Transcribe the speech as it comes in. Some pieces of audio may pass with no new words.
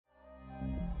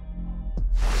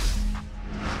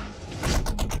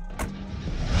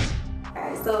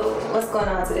So, what's going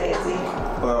on today, Izzy?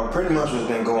 Well, pretty much what's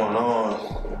been going on,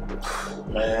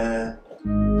 man.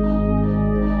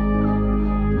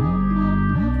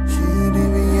 She didn't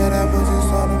even get that pussy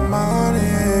so the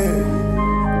morning.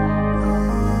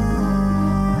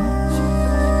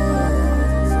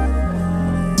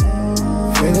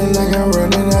 Feeling like I'm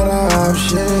running out of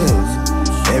options.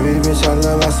 Every bitch I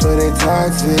love, I swear they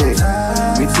toxic.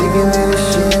 We thinking that it's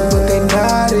shit, but they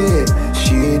not it.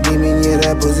 She a demon, yeah,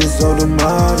 that pussy so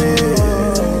demonic.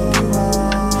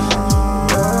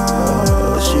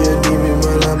 She a demon,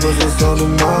 but that pussy so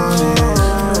demonic.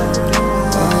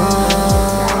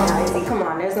 Izzy, come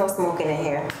on, there's no smoking in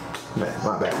here. Man,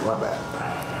 my bad.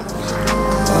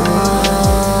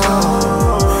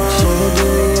 She a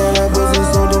demon, yeah, that pussy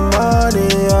so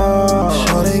demonic.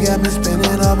 Shorty got me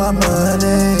spending all my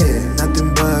money. Nothing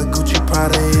but Gucci,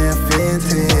 Prada, and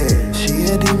Fenty. She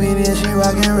a demon and she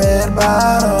rockin' red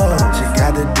bottom. She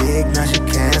got the dick, now she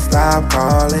can't stop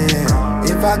calling.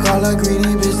 If I call her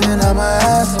greedy bitch, then I'm an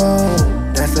asshole.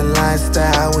 That's a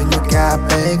lifestyle when you got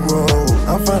bankroll.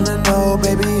 I'm from the know,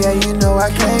 baby, yeah, you know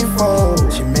I can't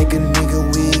fold. She make a nigga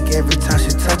weak every time she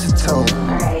touch a toe.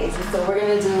 Alright, so we're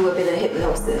gonna do a bit of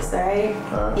hypnosis, alright?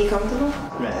 You comfortable?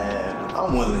 Man,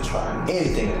 I'm willing to try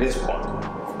anything at this point.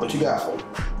 What you got for me?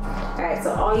 Alright,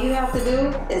 so all you have to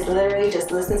do is literally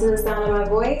just listen to the sound of my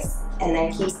voice and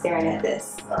then keep staring at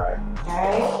this. Alright.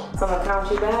 Alright? So I'm gonna count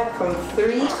you back from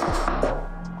 3,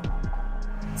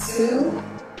 2,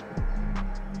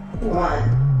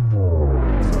 1.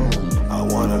 I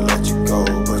wanna let you go,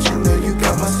 but you know you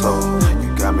got my soul.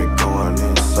 You got me going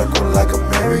in a circle like a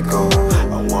merry-go.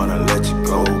 I wanna let you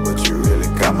go, but you really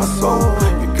got my soul.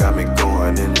 You got me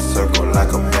going in a circle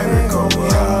like a merry-go.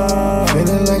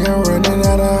 Feeling like I'm running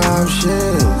out of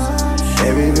options.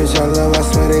 Every bitch I love, I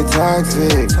swear they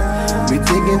toxic. We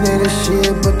thinking that it's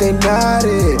shit, but they not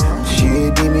it. She a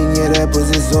demon, yeah, that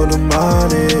pussy so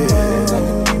demonic.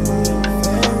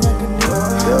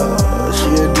 She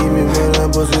a demon, but that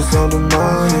pussy so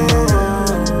demonic.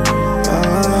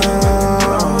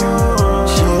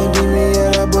 She a demon, yeah,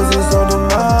 that pussy so demonic.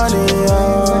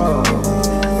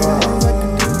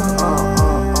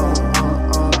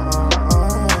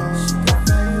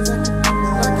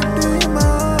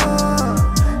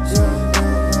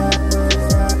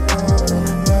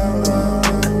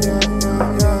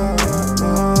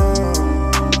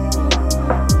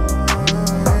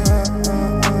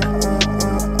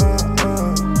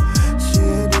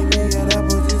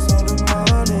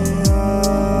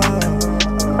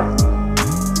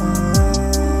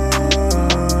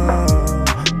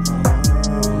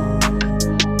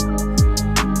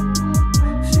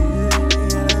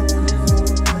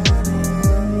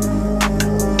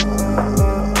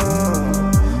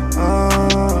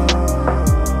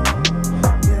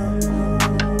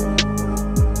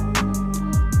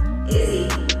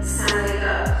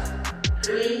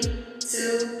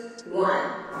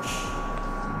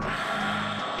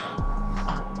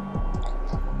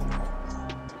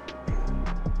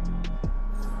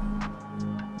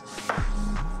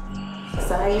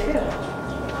 So how you feel?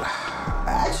 I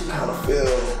actually kind of feel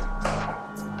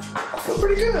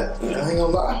pretty good. You know, I ain't gonna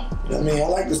lie. I mean, I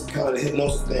like this kind of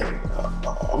hypnosis thing.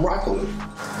 I'm rocking with it.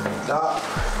 Doc,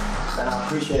 and I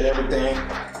appreciate everything. I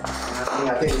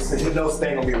think this hypnosis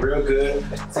thing gonna be real good.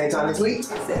 Same time next week?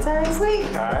 Same time next week.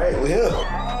 All right, we're here. All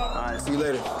right. All right, see you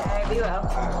later. All right, be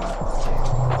well.